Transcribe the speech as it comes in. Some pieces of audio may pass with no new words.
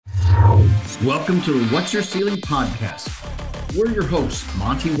Welcome to the What's Your Ceiling podcast. We're your hosts,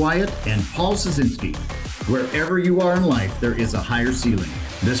 Monte, Wyatt, and Paul Scieszinski. Wherever you are in life, there is a higher ceiling.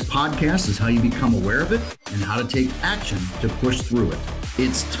 This podcast is how you become aware of it and how to take action to push through it.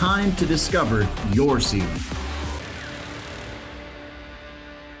 It's time to discover your ceiling.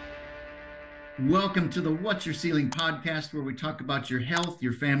 Welcome to the What's Your Ceiling podcast, where we talk about your health,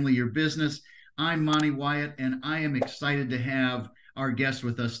 your family, your business. I'm Monte Wyatt, and I am excited to have our guest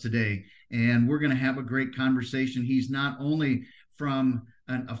with us today. And we're going to have a great conversation. He's not only from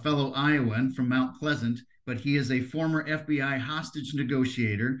a fellow Iowan from Mount Pleasant, but he is a former FBI hostage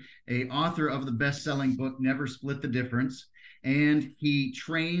negotiator, an author of the best-selling book, Never Split the Difference, and he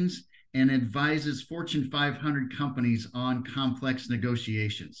trains and advises Fortune 500 companies on complex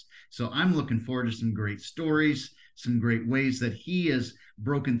negotiations. So I'm looking forward to some great stories, some great ways that he has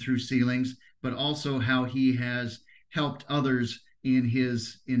broken through ceilings, but also how he has helped others in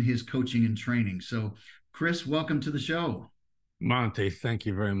his coaching and training. So, Chris, welcome to the show. Monte, thank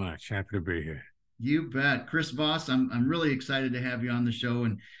you very much. Happy to be here. You bet. Chris Voss, I'm really excited to have you on the show,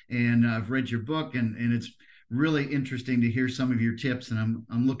 and I've read your book, and it's really interesting to hear some of your tips, and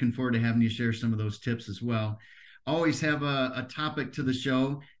I'm looking forward to having you share some of those tips as well. Always have a topic to the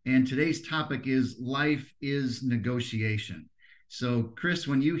show, and today's topic is life is negotiation. So, Chris,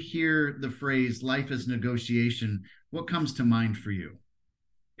 when you hear the phrase life is negotiation, what comes to mind for you?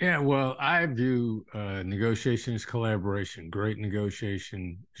 Yeah, well, I view negotiation as collaboration. Great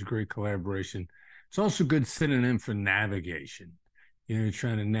negotiation is great collaboration. It's also a good synonym for navigation. You know, you're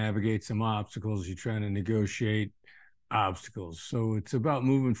trying to navigate some obstacles. You're trying to negotiate obstacles. So it's about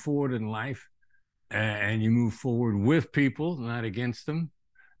moving forward in life, and you move forward with people, not against them,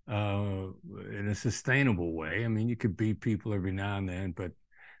 in a sustainable way. I mean, you could beat people every now and then, but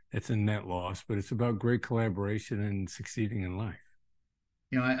it's a net loss. But it's about great collaboration and succeeding in life.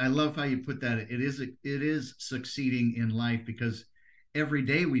 You know, I love how you put that. It is succeeding in life, because every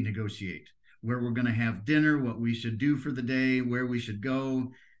day we negotiate where we're going to have dinner, what we should do for the day, where we should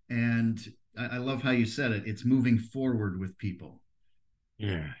go. And I love how you said it. It's moving forward with people.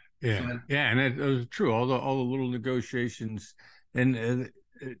 Yeah. So And it was true. All the little negotiations, and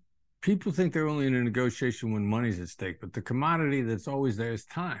people think they're only in a negotiation when money's at stake, but the commodity that's always there is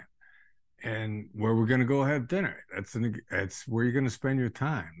time. And where we're going to go have dinner, that's where you're going to spend your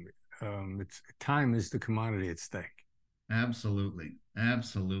time. Time is the commodity at stake. Absolutely.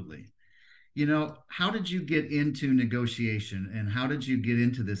 You know, how did you get into negotiation, and how did you get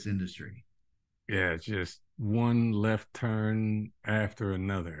into this industry? Yeah, it's just one left turn after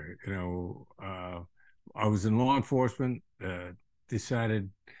another. You know, I was in law enforcement, decided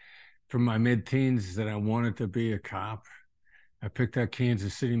from my mid-teens that I wanted to be a cop. I picked out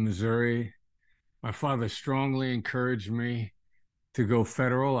Kansas City, Missouri. My father strongly encouraged me to go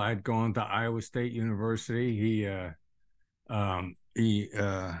federal. I'd gone to Iowa State University. He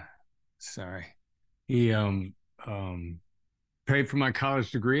paid for my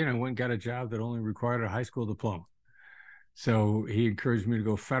college degree, and I went and got a job that only required a high school diploma. So he encouraged me to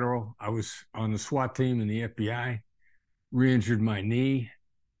go federal. I was on the SWAT team in the FBI, re-injured my knee.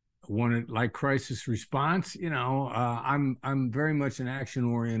 Wanted, like, crisis response. You know, I'm very much an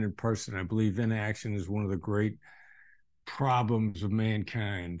action-oriented person. I believe inaction is one of the great problems of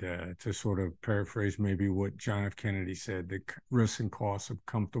mankind, to sort of paraphrase maybe what John F. Kennedy said, the risks and costs of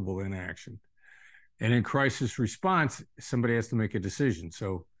comfortable inaction. And in crisis response, somebody has to make a decision.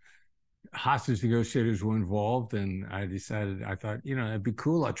 So hostage negotiators were involved, and I thought, you know, that'd be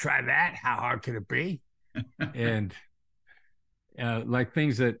cool. I'll try that. How hard could it be? And like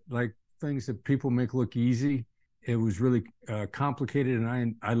things that people make look easy, it was really complicated,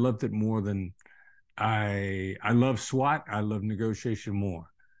 and I loved it more than I love SWAT. I love negotiation more,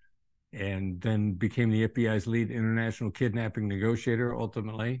 and then became the FBI's lead international kidnapping negotiator.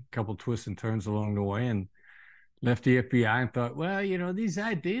 Ultimately, a couple twists and turns along the way, and left the FBI and thought, well, you know, these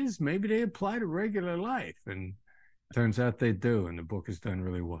ideas, maybe they apply to regular life, and turns out they do, and the book is done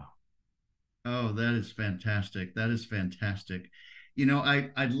really well. Oh, that is fantastic. You know,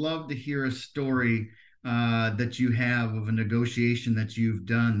 I'd love to hear a story that you have of a negotiation that you've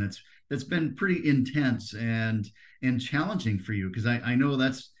done that's been pretty intense and challenging for you, because I know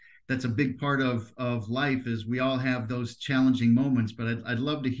that's a big part of life, is we all have those challenging moments, but I'd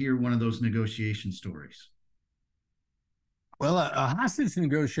love to hear one of those negotiation stories. Well, a hostage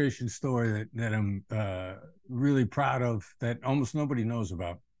negotiation story that I'm really proud of, that almost nobody knows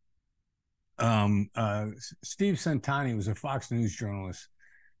about. Steve Centani was a Fox News journalist.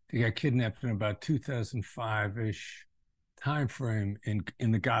 He got kidnapped in about 2005-ish time frame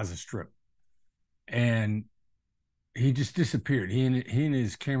in the Gaza Strip. And he just disappeared. He and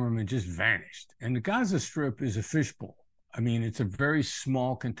his cameraman just vanished. And the Gaza Strip is a fishbowl. I mean, it's a very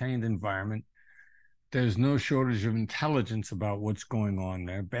small, contained environment. There's no shortage of intelligence about what's going on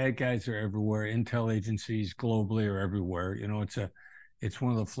there. Bad guys are everywhere. Intel agencies globally are everywhere. It's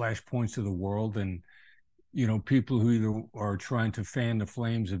one of the flashpoints of the world. And, people who either are trying to fan the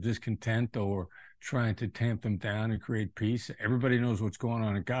flames of discontent or trying to tamp them down and create peace. Everybody knows what's going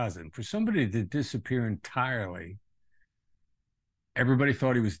on in Gaza. And for somebody to disappear entirely, everybody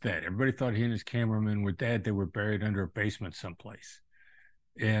thought he was dead. Everybody thought he and his cameraman were dead. They were buried under a basement someplace.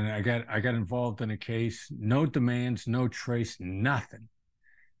 And I got involved in a case, no demands, no trace, nothing.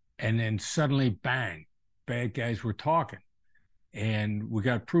 And then suddenly, bang, bad guys were talking. And we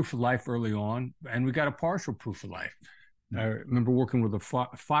got proof of life early on, and we got a partial proof of life. I remember working with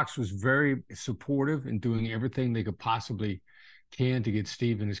Fox was very supportive in doing everything they could possibly can to get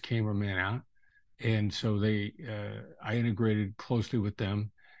Steve and his cameraman out. And so I integrated closely with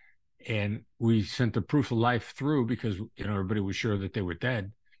them, and we sent the proof of life through because everybody was sure that they were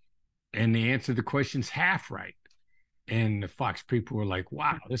dead, and they answered the questions half right. And the Fox people were like,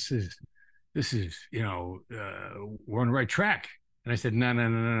 "Wow, this is we're on the right track." And I said,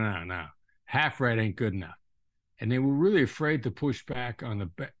 "No, half right ain't good enough." And they were really afraid to push back on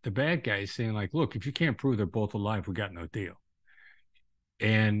the bad guys, saying like, "Look, if you can't prove they're both alive, we got no deal."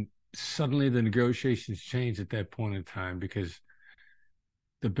 And suddenly the negotiations changed at that point in time because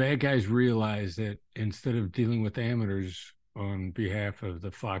the bad guys realized that instead of dealing with amateurs on behalf of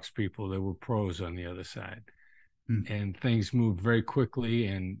the Fox people, there were pros on the other side. And things moved very quickly,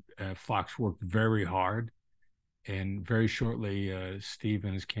 and Fox worked very hard. And very shortly, Steve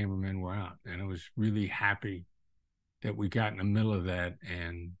and his cameraman were out. And I was really happy that we got in the middle of that,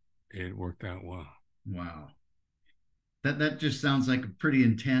 and it worked out well. Wow. That just sounds like a pretty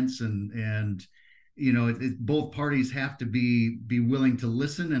intense, and both parties have to be willing to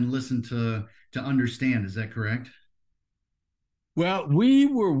listen and listen to understand. Is that correct? Well, we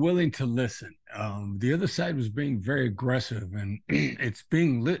were willing to listen. The other side was being very aggressive, and it's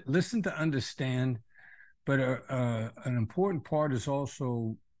being listened to understand. But an important part is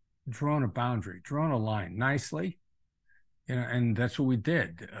also drawing a boundary, drawing a line nicely, and that's what we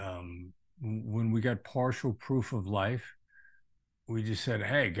did. When we got partial proof of life, we just said,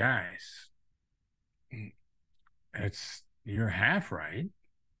 "Hey, guys, you're half right.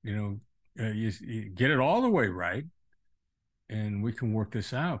 You get it all the way right, and we can work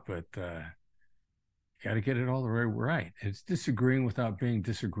this out. But you got to get it all the way right. It's disagreeing without being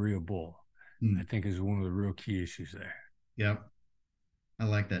disagreeable. I think is one of the real key issues there." Yep. I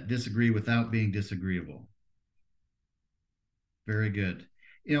like that. Disagree without being disagreeable. Very good.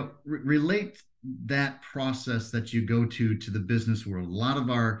 Relate that process that you go to the business world. A lot of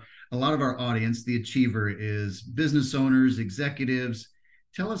our audience, the achiever, is business owners, executives.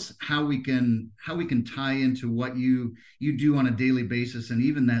 Tell us how we can tie into what you do on a daily basis, and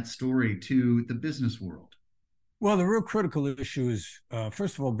even that story to the business world. Well, the real critical issue is,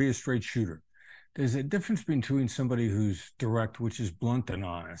 first of all, be a straight shooter. There's a difference between somebody who's direct, which is blunt and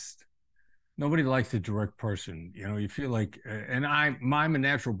honest. Nobody likes a direct person. You feel like, and I'm a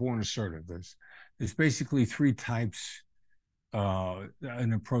natural born assertive. There's basically three types,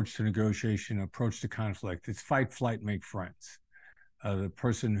 an approach to negotiation, approach to conflict. It's fight, flight, make friends. The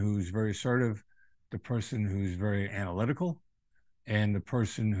person who's very assertive, the person who's very analytical, and the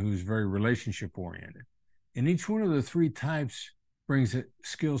person who's very relationship oriented. And each one of the three types brings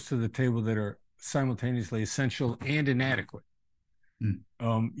skills to the table that are simultaneously essential and inadequate.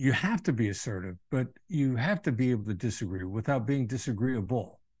 You have to be assertive, but you have to be able to disagree without being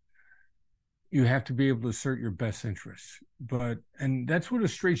disagreeable. You have to be able to assert your best interests. And that's what a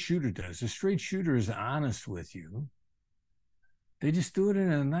straight shooter does. A straight shooter is honest with you. They just do it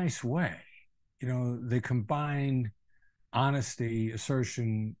in a nice way. They combine honesty,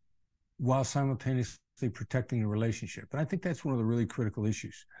 assertion, while simultaneously protecting the relationship. And I think that's one of the really critical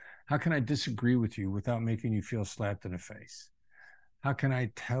issues. How can I disagree with you without making you feel slapped in the face? How can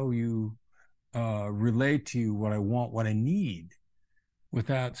I tell you, relate to you what I want, what I need,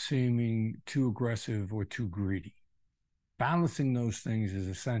 without seeming too aggressive or too greedy? Balancing those things is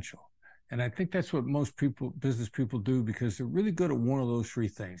essential. And I think that's what most business people do, because they're really good at one of those three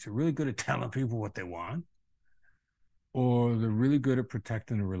things. They're really good at telling people what they want, or they're really good at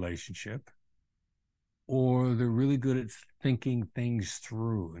protecting a relationship, or they're really good at thinking things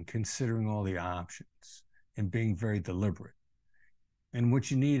through and considering all the options and being very deliberate. And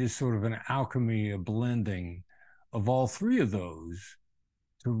what you need is sort of an alchemy, a blending of all three of those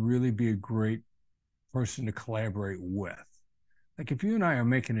to really be a great person to collaborate with. Like if you and I are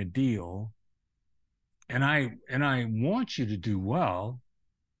making a deal and I want you to do well,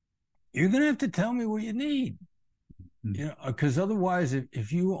 you're going to have to tell me what you need. Mm. Because otherwise,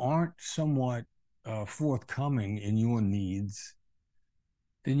 if you aren't somewhat forthcoming in your needs,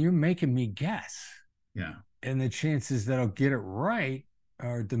 then you're making me guess. Yeah. And the chances that I'll get it right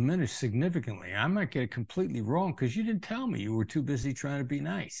are diminished significantly. I might get it completely wrong because you didn't tell me. You were too busy trying to be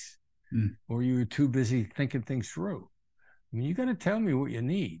nice, Mm. or you were too busy thinking things through. I mean, you got to tell me what you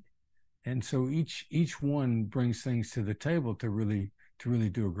need. And so each one brings things to the table to really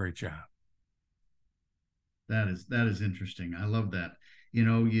do a great job. That is interesting. I love that.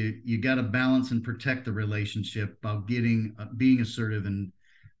 You got to balance and protect the relationship about getting being assertive and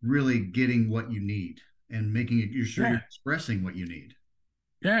really getting what you need and making it you're sure you're Yeah. expressing what you need.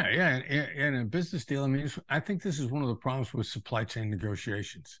 Yeah, yeah, and a business deal. I mean, I think this is one of the problems with supply chain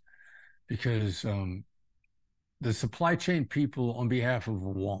negotiations because the supply chain people, on behalf of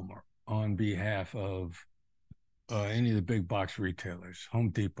Walmart, on behalf of any of the big box retailers, Home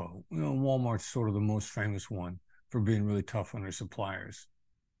Depot, Walmart's sort of the most famous one for being really tough on their suppliers.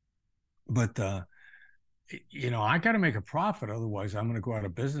 But I got to make a profit, otherwise I'm going to go out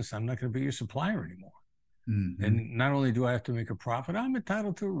of business. I'm not going to be your supplier anymore. Mm-hmm. And not only do I have to make a profit, I'm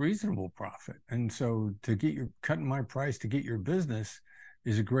entitled to a reasonable profit. And so to get your cutting my price to get your business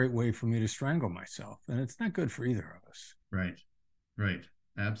is a great way for me to strangle myself. And it's not good for either of us. Right. Right.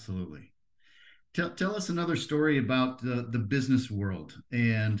 Absolutely. Tell us another story about the business world.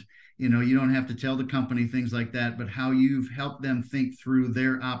 And, you don't have to tell the company things like that, but how you've helped them think through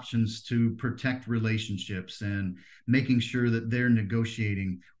their options to protect relationships and making sure that they're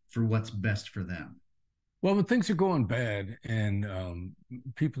negotiating for what's best for them. Well, when things are going bad and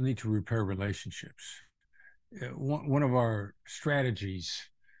people need to repair relationships, one of our strategies,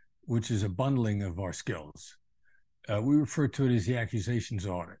 which is a bundling of our skills, we refer to it as the accusations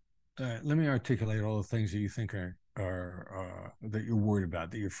audit. Let me articulate all the things that you think are that you're worried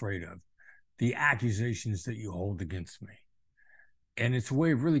about, that you're afraid of, the accusations that you hold against me. And it's a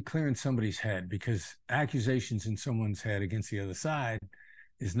way of really clearing somebody's head, because accusations in someone's head against the other side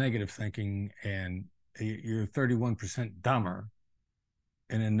is negative thinking, and you're 31% dumber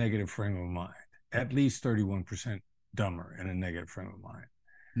in a negative frame of mind, at least 31% dumber in a negative frame of mind.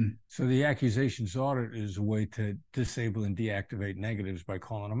 Hmm. So the accusations audit is a way to disable and deactivate negatives by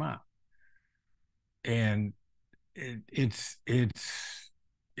calling them out. And it's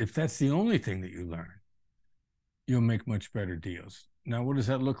if that's the only thing that you learn, you'll make much better deals. Now, what does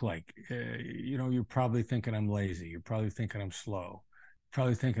that look like? You're probably thinking I'm lazy. You're probably thinking I'm slow.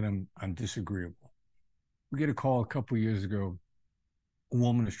 Probably thinking I'm disagreeable. We get a call a couple of years ago. A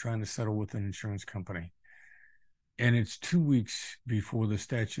woman is trying to settle with an insurance company, and it's 2 weeks before the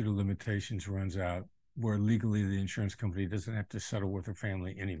statute of limitations runs out, where legally the insurance company doesn't have to settle with her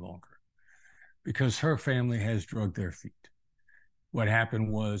family any longer because her family has drugged their feet. What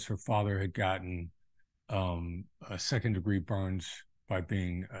happened was her father had gotten a second-degree burns by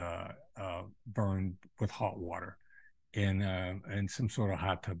being burned with hot water in some sort of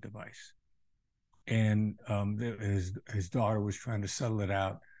hot tub device. And his daughter was trying to settle it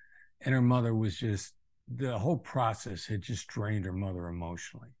out, and her mother was just, the whole process had just drained her mother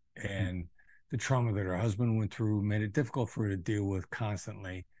emotionally. And the trauma that her husband went through made it difficult for her to deal with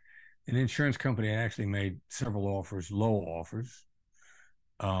constantly. An insurance company had actually made several offers, low offers,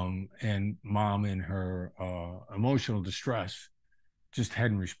 and mom, in her emotional distress, just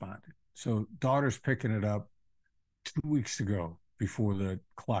hadn't responded. So daughter's picking it up 2 weeks to go before the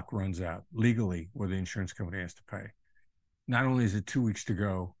clock runs out legally, where the insurance company has to pay. Not only is it 2 weeks to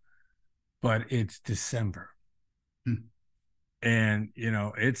go, but it's December. Hmm. And,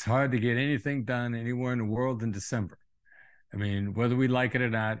 it's hard to get anything done anywhere in the world in December. I mean, whether we like it or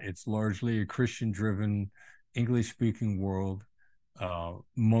not, it's largely a Christian-driven, English-speaking world,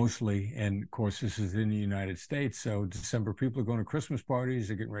 mostly. And of course, this is in the United States. So December, people are going to Christmas parties,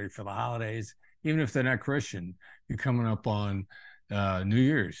 they're getting ready for the holidays. Even if they're not Christian, you're coming up on New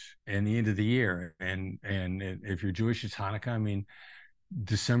Year's and the end of the year. And if you're Jewish, it's Hanukkah. I mean,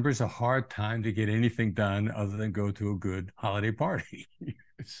 December's a hard time to get anything done other than go to a good holiday party.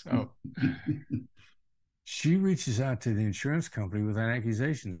 So she reaches out to the insurance company with an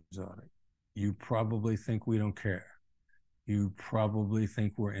accusations audit. You probably think we don't care. You probably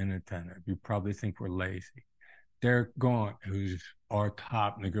think we're inattentive. You probably think we're lazy. Derek Gaunt, who's our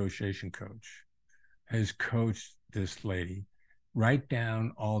top negotiation coach, has coached this lady. Write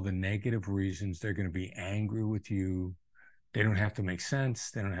down all the negative reasons they're going to be angry with you. They don't have to make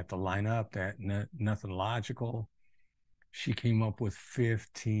sense. They don't have to line up. That nothing logical. She came up with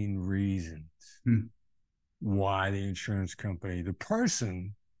 15 reasons why the insurance company, the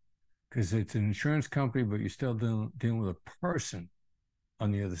person because it's an insurance company, but you're still dealing with a person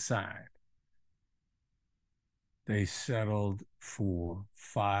on the other side. They settled for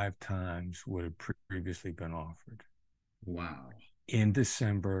 5 times what had previously been offered Wow. in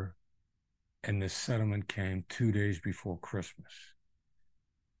December, and the settlement came 2 days before Christmas,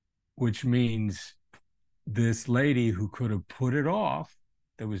 which means this lady who could have put it off,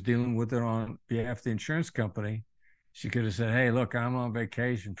 that was dealing with it on behalf of the insurance company, she could have said, hey, look, I'm on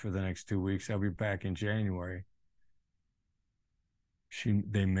vacation for the next 2 weeks. I'll be back in January.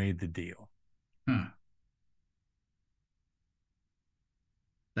 They made the deal. Huh.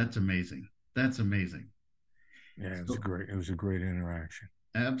 That's amazing. That's amazing. Yeah, it was So, great. It was a great interaction.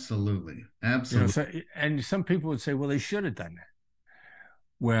 absolutely. Absolutely. So, and some people would say, well, they should have done that.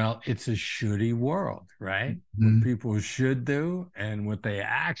 Well, it's a shouldy world, right? What Mhm. people should do and what they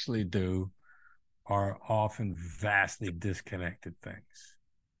actually do are often vastly disconnected things.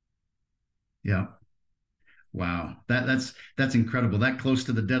 Yeah. Wow. That's incredible. That close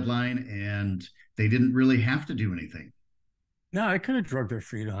to the deadline, and they didn't really have to do anything. No, they could have drugged their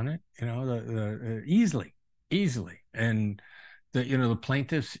feet on it, easily. And the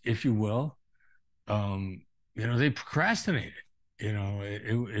plaintiffs, if you will, they procrastinated.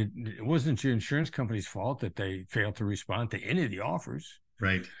 It wasn't your insurance company's fault that they failed to respond to any of the offers.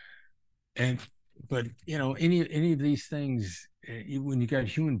 Right. And but any of these things, when you got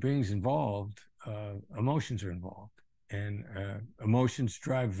human beings involved, emotions are involved, and emotions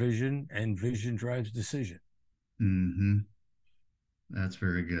drive vision, and vision drives decision. Mm-hmm. That's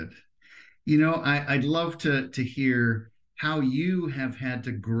very good. I'd love to hear how you have had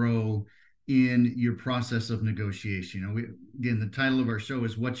to grow in your process of negotiation. Again, the title of our show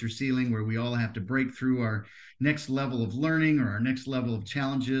is "What's Your Ceiling," where we all have to break through our next level of learning or our next level of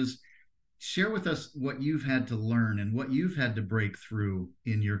challenges. Share with us what you've had to learn and what you've had to break through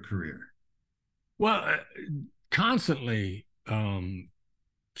in your career. Well, constantly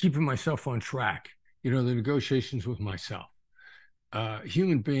keeping myself on track. The negotiations with myself.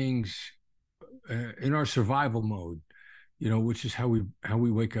 Human beings in our survival mode, which is how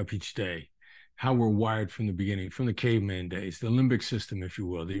we wake up each day, how we're wired from the beginning, from the caveman days, the limbic system, if you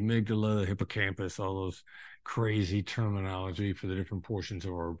will, the amygdala, the hippocampus, all those crazy terminology for the different portions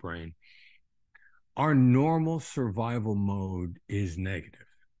of our brain. Our normal survival mode is negative.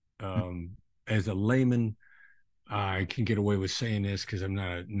 As a layman, I can get away with saying this because I'm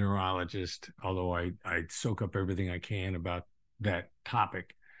not a neurologist, although I soak up everything I can about that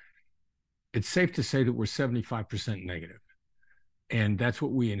topic. It's safe to say that we're 75% negative. And that's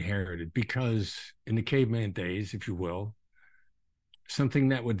what we inherited, because in the caveman days, if you will, something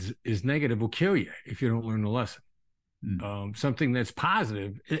that is negative will kill you if you don't learn the lesson. Something that's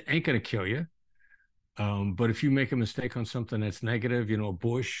positive, it ain't going to kill you. But if you make a mistake on something that's negative, a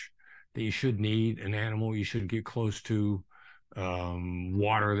bush that you shouldn't eat, an animal you shouldn't get close to,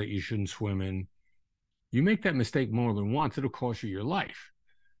 water that you shouldn't swim in, you make that mistake more than once, it'll cost you your life.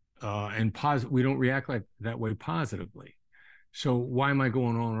 And we don't react like that way positively. So why am I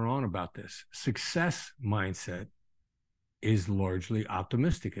going on and on about this? Success mindset is largely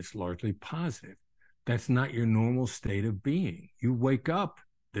optimistic. It's largely positive. That's not your normal state of being. You wake up,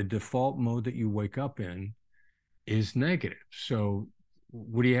 the default mode that you wake up in is negative. So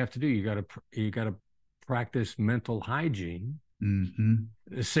what do you have to do? You got to practice mental hygiene,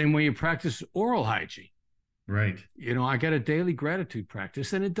 the same way you practice oral hygiene. Right. I got a daily gratitude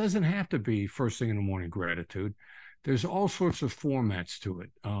practice, and it doesn't have to be first thing in the morning gratitude. There's all sorts of formats to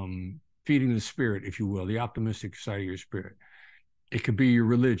it. Feeding the spirit, if you will, the optimistic side of your spirit. It could be your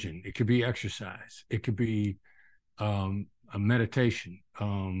religion. It could be exercise. It could be a meditation.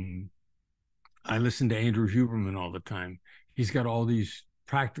 I listen to Andrew Huberman all the time. He's got all these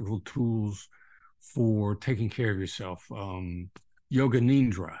practical tools for taking care of yourself. Yoga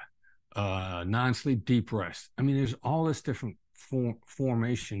Nidra, non-sleep deep rest. I mean, there's all this different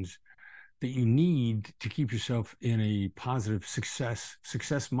formations that you need to keep yourself in a positive success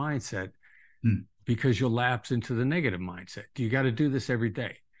mindset, because you'll lapse into the negative mindset. Do you got to do this every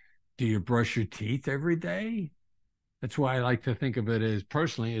day? Do you brush your teeth every day? That's why I like to think of it as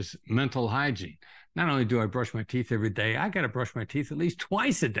personally as mental hygiene. Not only do I brush my teeth every day, I got to brush my teeth at least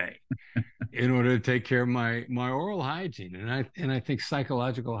twice a day in order to take care of my oral hygiene. And I think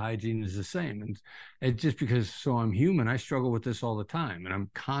psychological hygiene is the same. And just because, so I'm human, I struggle with this all the time. And I'm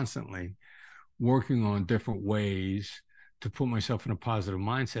constantly working on different ways to put myself in a positive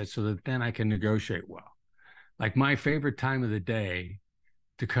mindset so that then I can negotiate well. Like my favorite time of the day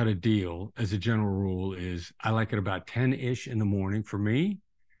to cut a deal, as a general rule, is I like it about 10-ish in the morning for me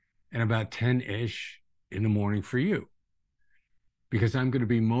and about 10-ish in the morning for you. because I'm going to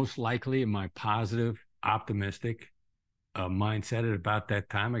be most likely in my positive, optimistic mindset at about that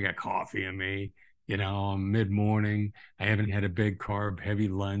time. I got coffee in me, mid-morning. I haven't had a big carb, heavy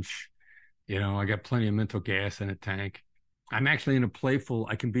lunch. I got plenty of mental gas in a tank. I'm actually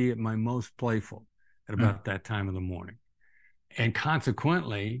I can be at my most playful at about that time of the morning. And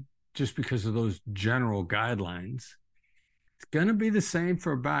consequently, just because of those general guidelines, it's going to be the same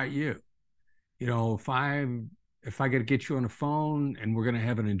for about you. If I got to get you on the phone and we're going to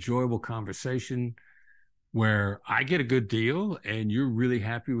have an enjoyable conversation where I get a good deal and you're really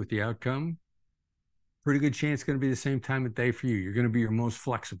happy with the outcome, pretty good chance it's going to be the same time of day for you. You're going to be your most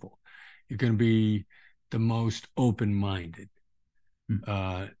flexible. You're going to be the most open-minded.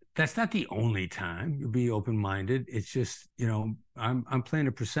 That's not the only time you'll be open-minded. It's just, I'm playing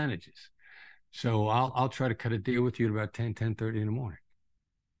the percentages. So I'll try to cut a deal with you at about 10:30 in the morning.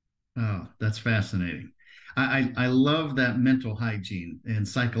 Oh, that's fascinating. I love that mental hygiene and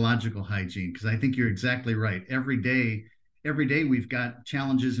psychological hygiene, because I think you're exactly right. Every day we've got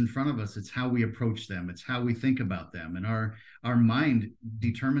challenges in front of us. It's how we approach them. It's how we think about them. And our mind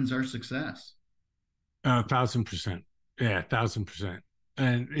determines our success. 1,000%. Yeah, 1,000%.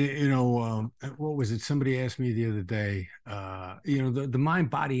 And what was it? Somebody asked me the other day. The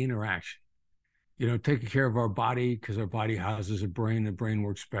mind-body interaction. Taking care of our body, because our body houses a brain. The brain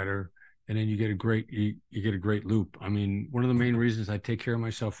works better, and then you get a great loop. I mean, one of the main reasons I take care of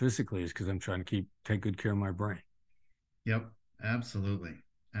myself physically is because I'm trying to take good care of my brain. Yep, absolutely,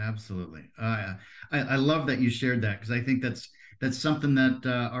 absolutely. I love that you shared that, because I think that's something that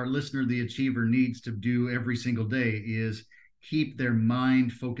our listener, the achiever, needs to do every single day, is keep their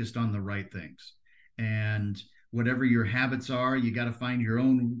mind focused on the right things. And whatever your habits are, you got to find your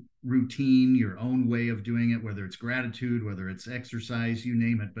own routine, your own way of doing it, whether it's gratitude, whether it's exercise, you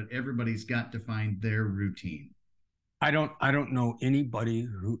name it, but everybody's got to find their routine. I don't know anybody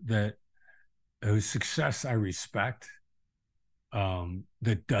whose success I respect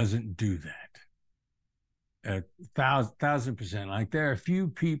that doesn't do that. 1,000%. Like, there are a few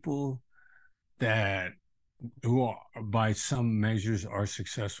people that who are, by some measures, are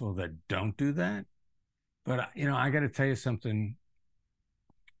successful that don't do that. But I got to tell you something.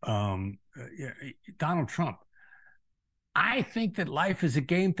 Donald Trump, I think that life is a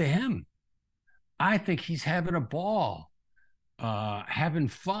game to him. I think he's having a ball, having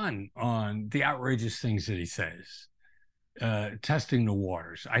fun on the outrageous things that he says, testing the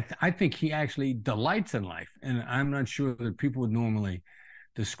waters. I think he actually delights in life. And I'm not sure that people would normally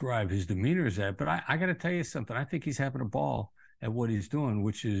describe his demeanor as that. But I got to tell you something. I think he's having a ball at what he's doing,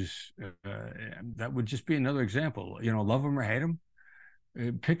 which is that would just be another example. Love him or hate him.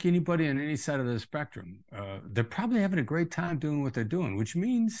 Pick anybody on any side of the spectrum. They're probably having a great time doing what they're doing, which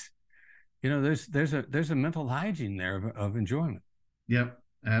means, there's a mental hygiene there of enjoyment. Yep,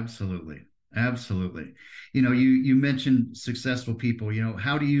 absolutely. Absolutely. You mentioned successful people.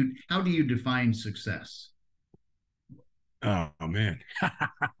 How do you define success? Oh man,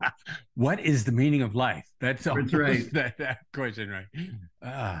 what is the meaning of life? That's That's right. almost that question, right?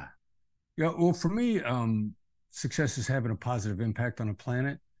 Well, for me, success is having a positive impact on the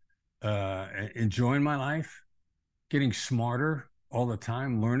planet, enjoying my life, getting smarter all the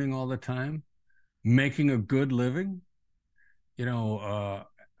time, learning all the time, making a good living, do a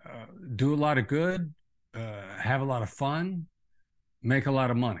lot of good, have a lot of fun, make a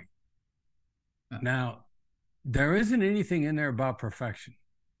lot of money. Now, there isn't anything in there about perfection.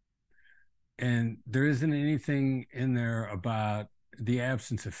 And there isn't anything in there about the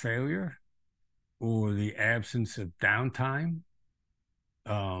absence of failure or the absence of downtime.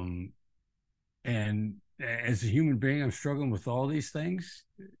 And as a human being, I'm struggling with all these things.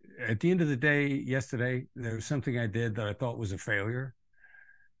 At the end of the day, yesterday, there was something I did that I thought was a failure,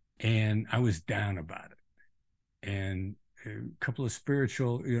 and I was down about it. And a couple of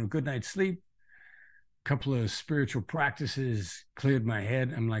spiritual, good night's sleep, a couple of spiritual practices cleared my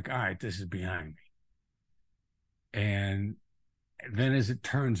head. I'm like, all right, this is behind me. And then, as it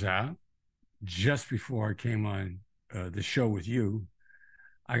turns out, just before I came on the show with you,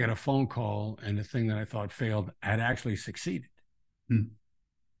 I got a phone call, and the thing that I thought failed had actually succeeded.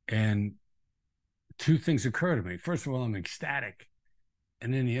 And two things occur to me. First of all, I'm ecstatic.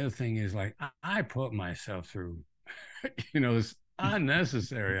 And then the other thing is, like, I put myself through, this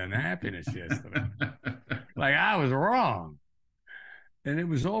unnecessary unhappiness yesterday. Like, I was wrong. And it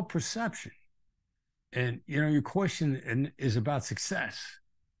was all perception. And, your question is about success.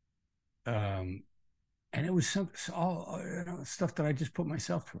 And it was all stuff that I just put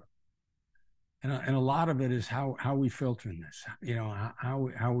myself through. And a lot of it is how we filter in this,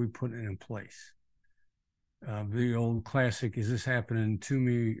 how we put it in place. The old classic, is this happening to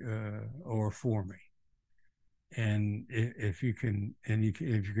me or for me? And if you can, if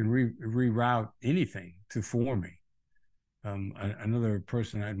you can reroute anything to for me. Another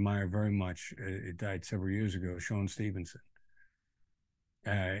person I admire very much, it died several years ago, Sean Stevenson.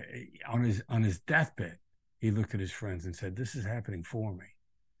 On his deathbed, he looked at his friends and said, "This is happening for me."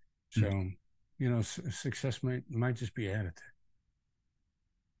 So, success might just be attitude.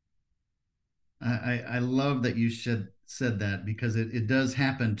 I love that you said that, because it does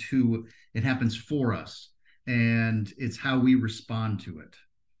happen it happens for us, and it's how we respond to it.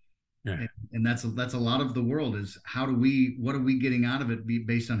 Yeah, And that's a lot of the world, is what are we getting out of it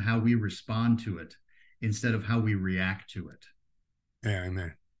based on how we respond to it instead of how we react to it. yeah,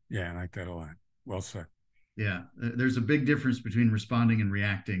 amen. Yeah, I like that a lot. Well said. Yeah, there's a big difference between responding and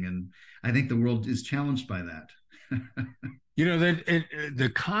reacting, and I think the world is challenged by that.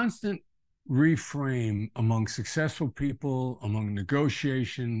 The constant reframe among successful people, among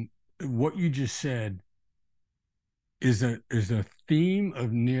negotiation, what you just said is a theme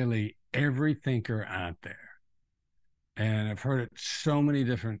of nearly every thinker out there. And I've heard it so many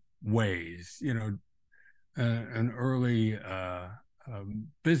different ways. An early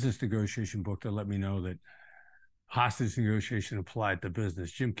business negotiation book that let me know that hostage negotiation applied to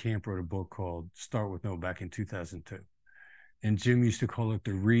business. Jim Camp wrote a book called Start With No back in 2002. And Jim used to call it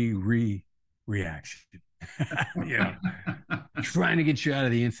the reaction. Trying to get you out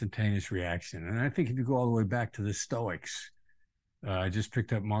of the instantaneous reaction. And I think if you go all the way back to the Stoics, I just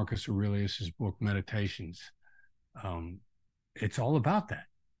picked up Marcus Aurelius's book, Meditations. It's all about that.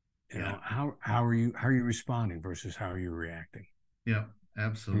 How are you responding versus how are you reacting? Yeah,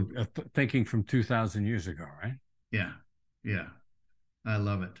 absolutely. Thinking from 2,000 years ago, right? Yeah, yeah. I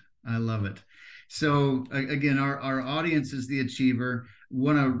love it. I love it. So again, our audience is the achiever.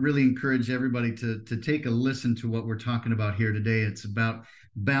 Want to really encourage everybody to take a listen to what we're talking about here today. It's about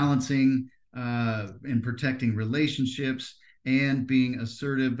balancing and protecting relationships and being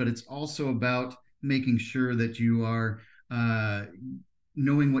assertive, but it's also about making sure that you are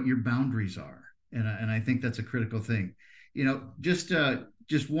knowing what your boundaries are, and I think that's a critical thing. Just a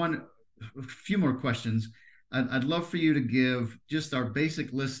few more questions. I'd love for you to give just our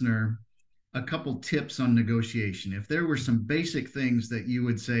basic listener a couple tips on negotiation. If there were some basic things that you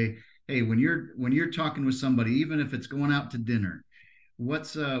would say, hey, when you're talking with somebody, even if it's going out to dinner,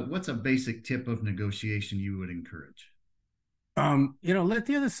 what's a basic tip of negotiation you would encourage? Let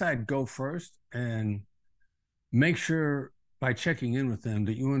the other side go first, and make sure by checking in with them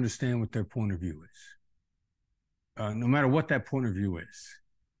that you understand what their point of view is. No matter what that point of view is.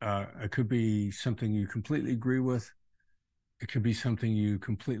 It could be something you completely agree with. It could be something you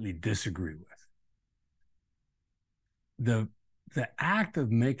completely disagree with. The act of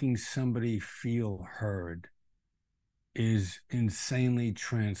making somebody feel heard is insanely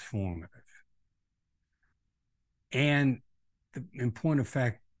transformative. And in point of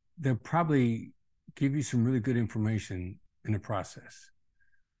fact, they'll probably give you some really good information in the process.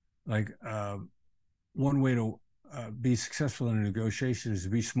 Like one way to be successful in a negotiation is to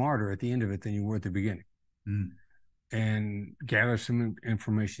be smarter at the end of it than you were at the beginning. And gather some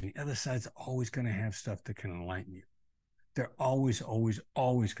information. The other side's always going to have stuff that can enlighten you. They're always, always,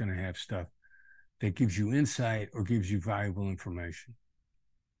 always going to have stuff that gives you insight or gives you valuable information.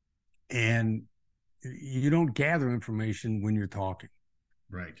 And you don't gather information when you're talking.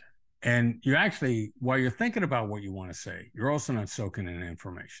 Right. And you actually, while you're thinking about what you want to say, you're also not soaking in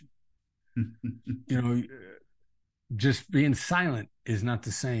information. Just being silent is not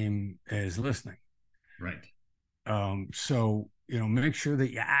the same as listening. Right. So, make sure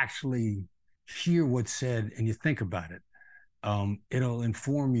that you actually hear what's said and you think about it. It'll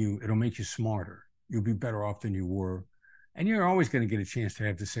inform you. It'll make you smarter. You'll be better off than you were. And you're always going to get a chance to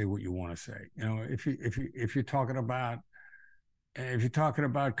have to say what you want to say. If you're talking about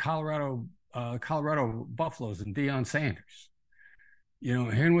Colorado Buffaloes and Deion Sanders,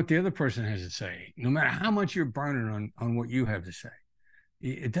 hearing what the other person has to say, no matter how much you're burning on what you have to say,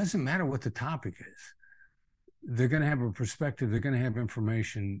 it doesn't matter what the topic is. They're going to have a perspective. They're going to have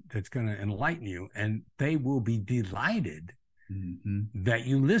information that's going to enlighten you, and they will be delighted that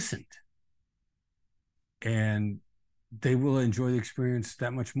you listened. And they will enjoy the experience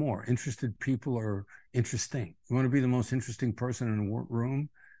that much more. Interested people are interesting. You want to be the most interesting person in the room,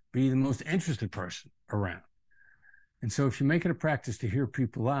 be the most interested person around. And so if you make it a practice to hear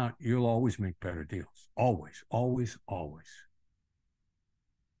people out, you'll always make better deals. Always, always, always.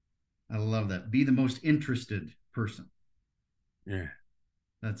 I love that. Be the most interested person. Yeah.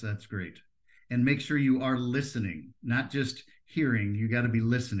 That's great. And make sure you are listening, not just hearing. You got to be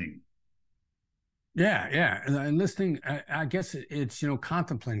listening. Yeah. And listening, I guess it's,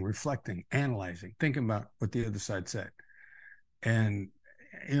 contemplating, reflecting, analyzing, thinking about what the other side said. And,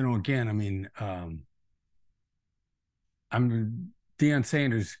 again, I mean, Deion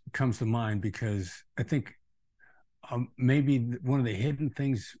Sanders comes to mind because I think maybe one of the hidden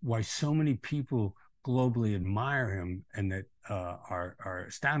things why so many people globally admire him and that are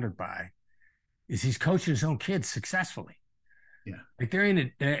astounded by is he's coaching his own kids successfully. Yeah. Like there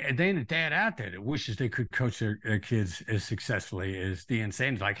ain't a dad out there that wishes they could coach their kids as successfully as Deion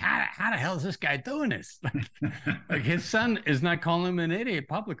Sanders. Like, how the hell is this guy doing this? Like his son is not calling him an idiot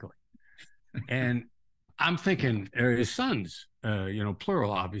publicly. And I'm thinking, or his sons,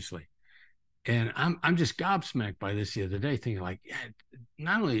 plural, obviously. And I'm just gobsmacked by this the other day, thinking like, yeah,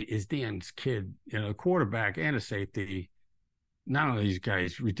 not only is Deion's kid, a quarterback and a safety, not only are these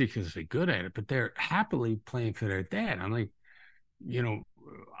guys ridiculously good at it, but they're happily playing for their dad. I'm like, you know,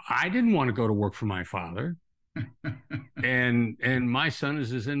 I didn't want to go to work for my father. And my son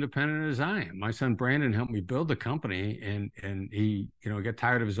is as independent as I am. My son Brandon helped me build the company, and he got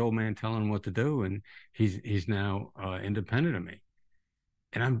tired of his old man telling him what to do, and he's now independent of me.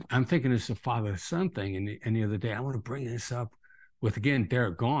 And I'm thinking it's a father son thing. And the other day I want to bring this up with again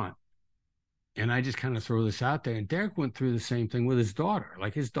Derek Gaunt, and I just kind of throw this out there. And Derek went through the same thing with his daughter.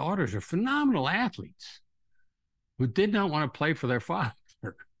 Like his daughters are phenomenal athletes who did not want to play for their father.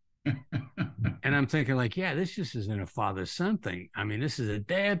 And I'm thinking, like, yeah, this just isn't a father-son thing. I mean, this is a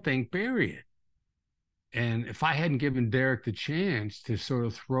dad thing, period. And if I hadn't given Derek the chance to sort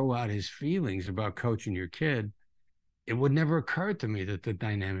of throw out his feelings about coaching your kid, it would never occur to me that the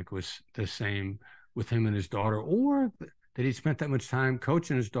dynamic was the same with him and his daughter, or that he spent that much time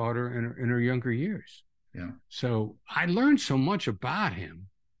coaching his daughter in her younger years. Yeah. So I learned so much about him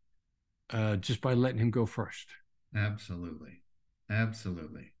just by letting him go first. Absolutely.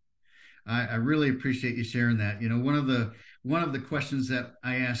 Absolutely. I really appreciate you sharing that. One of the questions that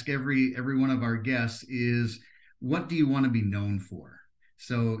I ask every one of our guests is, what do you want to be known for?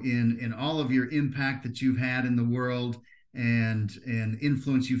 So in all of your impact that you've had in the world and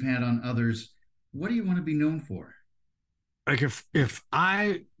influence you've had on others, what do you want to be known for? Like if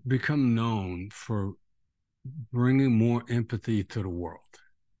I become known for bringing more empathy to the world,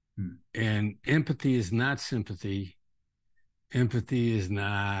 and empathy is not sympathy. Empathy is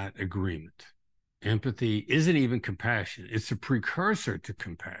not agreement. Empathy isn't even compassion. It's a precursor to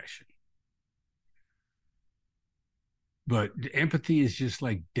compassion. But empathy is just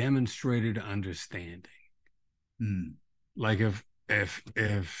like demonstrated understanding. Like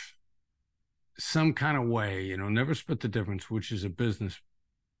if some kind of way, Never Split the Difference, which is a business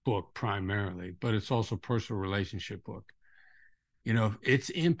book primarily, but it's also a personal relationship book. If its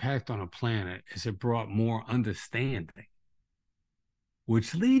impact on a planet is it brought more understanding,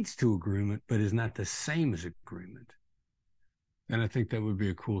 which leads to agreement, but is not the same as agreement, then I think that would be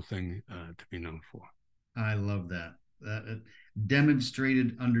a cool thing to be known for. I love that. That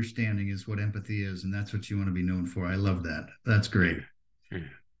demonstrated understanding is what empathy is, and that's what you want to be known for. I love that. That's great.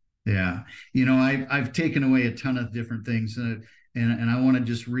 Yeah. Yeah. I've taken away a ton of different things, and I want to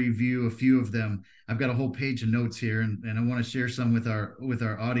just review a few of them. I've got a whole page of notes here, and I want to share some with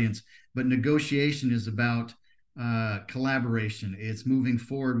our audience. But negotiation is about collaboration. It's moving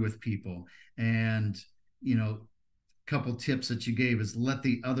forward with people, and couple tips that you gave is let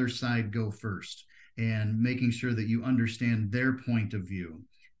the other side go first, and making sure that you understand their point of view,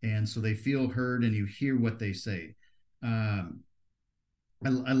 and so they feel heard and you hear what they say. I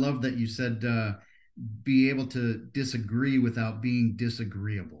love that you said be able to disagree without being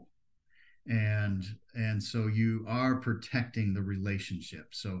disagreeable, and so you are protecting the relationship.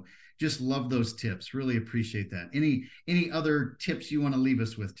 So just love those tips. Really appreciate that. Any other tips you want to leave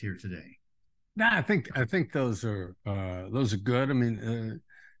us with here today? No, I think those are good. I mean,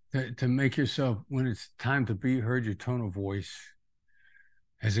 to make yourself, when it's time to be heard, your tone of voice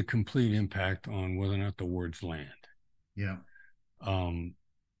has a complete impact on whether or not the words land. Yeah.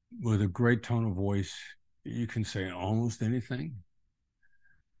 With a great tone of voice, you can say almost anything.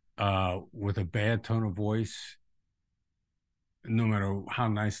 With a bad tone of voice, no matter how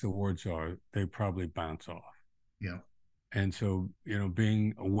nice the words are, they probably bounce off. Yeah. And so,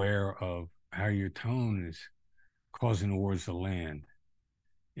 being aware of how your tone is causing the words to land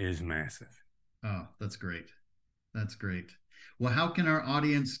is massive. Oh, that's great. That's great. Well, how can our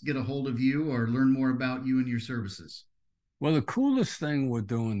audience get a hold of you or learn more about you and your services? Well, the coolest thing we're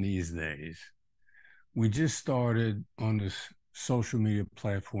doing these days, we just started on this social media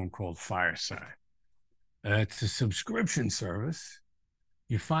platform called Fireside. It's a subscription service.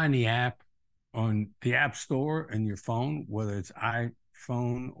 You find the app on the App Store in your phone, whether it's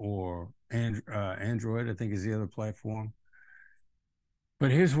iPhone or Android, I think is the other platform.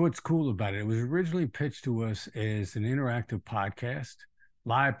 But here's what's cool about it. It was originally pitched to us as an interactive podcast,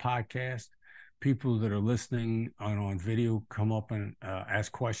 live podcast. People that are listening on video come up and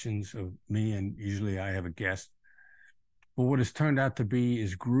ask questions of me, and usually I have a guest. But what it's turned out to be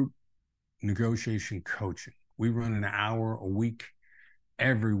is group negotiation coaching. We run an hour a week.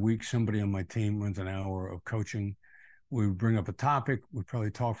 Every week, somebody on my team runs an hour of coaching. We bring up a topic. We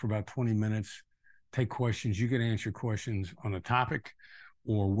probably talk for about 20 minutes, take questions. You can answer questions on a topic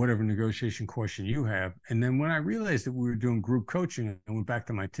or whatever negotiation question you have. And then when I realized that we were doing group coaching, I went back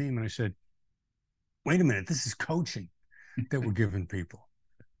to my team and I said, wait a minute, this is coaching that we're giving people.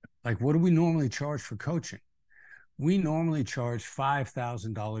 Like, what do we normally charge for coaching? We normally charge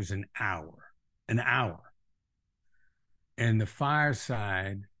 $5,000 an hour. And the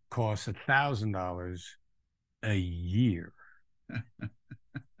fireside costs $1,000 a year.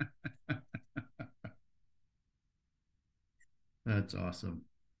 That's awesome.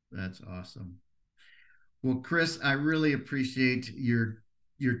 That's awesome. Well, Chris, I really appreciate your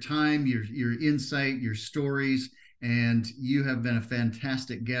time, your insight, your stories, and you have been a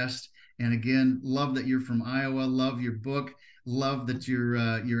fantastic guest. And again, love that you're from Iowa. Love your book. Love that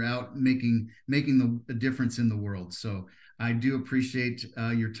you're out making a difference in the world. So I do appreciate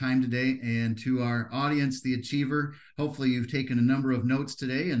your time today. And to our audience, the Achiever, hopefully you've taken a number of notes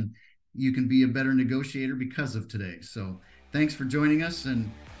today, and you can be a better negotiator because of today. So thanks for joining us,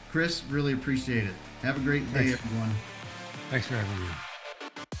 and Chris, really appreciate it. Have a great day, everyone. Thanks for having me.